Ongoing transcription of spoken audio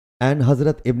And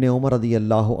Hazrat Ibn Umar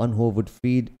radiyallahu anhu would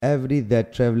feed every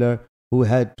that traveler who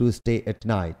had to stay at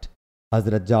night.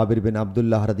 Hazrat Jabir bin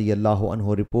Abdullah radiyallahu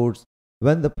anhu reports,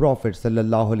 when the Prophet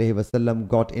sallallahu alaihi wasallam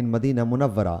got in Medina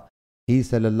Munawwara, he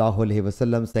sallallahu alaihi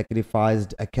wasallam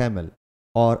sacrificed a camel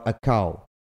or a cow.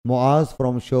 Muaz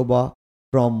from Shoba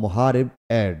from Muharib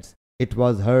adds, it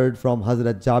was heard from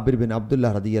Hazrat Jabir bin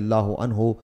Abdullah radiyallahu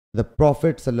anhu, the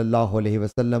Prophet sallallahu alaihi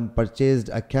wasallam purchased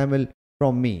a camel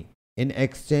from me in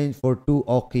exchange for 2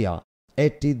 uqiyah,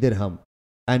 80 dirham,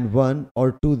 and 1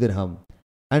 or 2 dirham.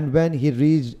 And when he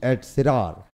reached at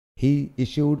Sirar, he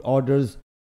issued orders.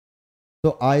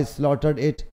 So I slaughtered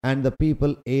it, and the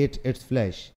people ate its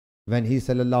flesh. When he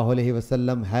sallallahu alaihi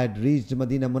wasallam had reached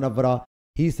Medina Munawwara,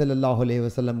 he sallallahu alaihi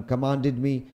wasallam commanded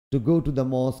me to go to the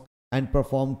mosque and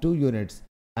perform 2 units,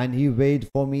 and he weighed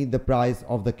for me the price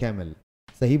of the camel.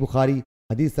 Sahih Bukhari,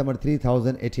 Hadith number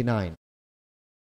 3089.